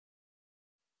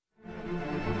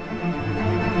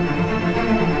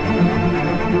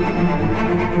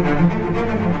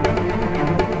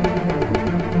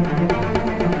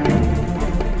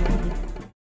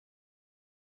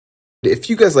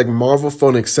If you guys like Marvel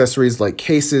phone accessories like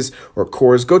cases or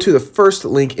cores, go to the first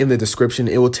link in the description.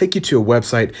 It will take you to a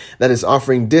website that is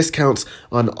offering discounts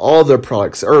on all their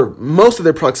products, or most of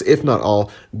their products, if not all.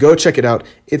 Go check it out.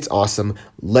 It's awesome.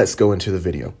 Let's go into the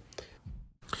video.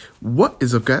 What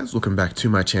is up, guys? Welcome back to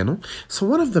my channel. So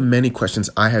one of the many questions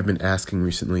I have been asking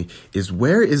recently is,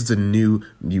 where is the New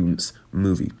Mutants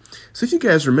movie? So if you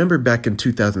guys remember, back in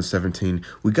 2017,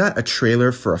 we got a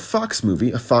trailer for a Fox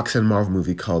movie, a Fox and Marvel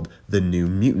movie called The New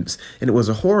Mutants. And it was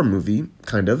a horror movie,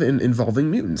 kind of,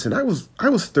 involving mutants. And I was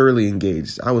thoroughly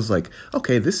engaged. I was like,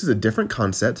 okay, this is a different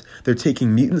concept. They're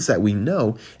taking mutants that we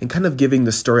know and kind of giving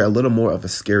the story a little more of a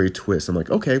scary twist. I'm like,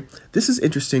 okay, this is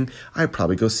interesting. I'd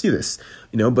probably go see this.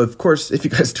 But of course, if you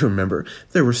guys do remember,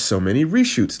 there were so many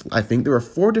reshoots. I think there were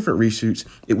 4 different reshoots.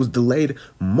 It was delayed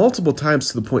multiple times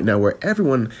to the point now where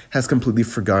everyone has completely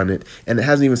forgotten it, and it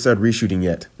hasn't even started reshooting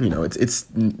yet. It's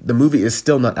the movie is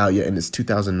still not out yet, and it's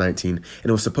 2019, and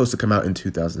it was supposed to come out in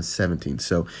 2017.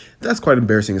 So that's quite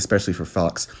embarrassing, especially for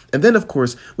Fox. And then, of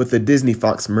course, with the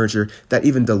Disney-Fox merger, that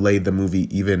even delayed the movie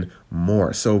even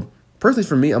more. So personally,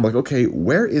 for me, I'm like, okay,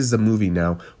 where is the movie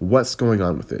now? What's going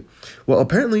on with it? Well,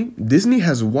 apparently, Disney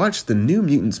has watched the New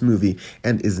Mutants movie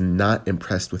and is not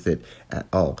impressed with it at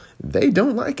all. They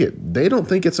don't like it. They don't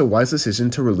think it's a wise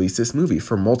decision to release this movie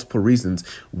for multiple reasons.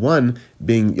 One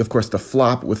being, of course, the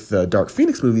flop with the Dark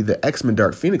Phoenix movie, the X-Men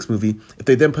Dark Phoenix movie. If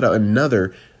they then put out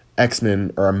another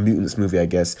X-Men or a Mutants movie, I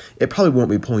guess, it probably won't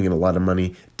be pulling in a lot of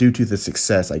money due to the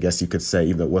success, I guess you could say,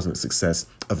 even though it wasn't a success,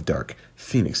 of Dark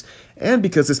Phoenix. And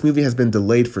because this movie has been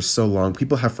delayed for so long,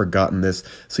 people have forgotten this,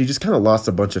 so you just kind of lost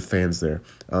a bunch of fans there.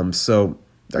 So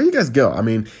there you guys go. I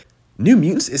mean, New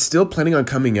Mutants is still planning on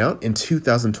coming out in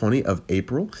 2020 of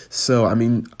April. So, I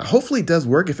mean, hopefully it does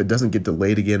work if it doesn't get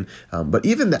delayed again. But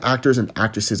even the actors and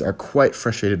actresses are quite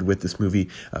frustrated with this movie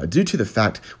due to the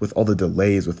fact with all the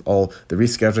delays, with all the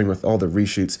rescheduling, with all the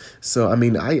reshoots. So, I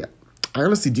mean, I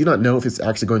honestly do not know if it's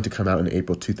actually going to come out in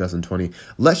April 2020.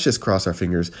 Let's just cross our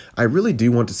fingers. I really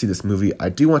do want to see this movie. I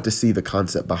do want to see the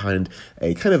concept behind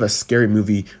a kind of a scary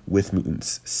movie with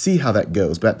mutants. See how that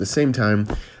goes. But at the same time,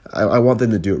 I want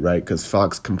them to do it right, because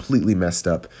Fox completely messed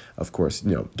up, of course,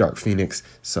 Dark Phoenix.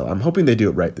 So I'm hoping they do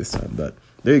it right this time. But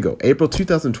there you go, April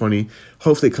 2020.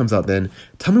 Hopefully it comes out then.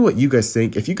 Tell me what you guys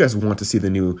think. If you guys want to see the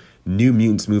New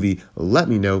Mutants movie, let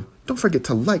me know. Don't forget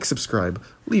to like, subscribe,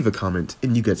 leave a comment,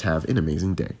 and you guys have an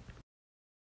amazing day.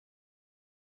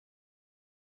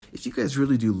 If you guys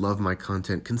really do love my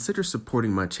content, consider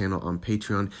supporting my channel on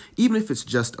Patreon. Even if it's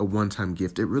just a one-time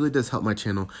gift, it really does help my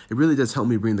channel. It really does help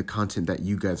me bring the content that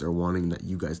you guys are wanting, that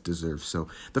you guys deserve. So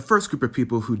the first group of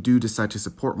people who do decide to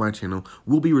support my channel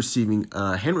will be receiving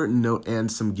a handwritten note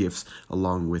and some gifts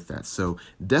along with that. So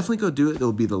definitely go do it.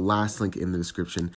 It'll be the last link in the description.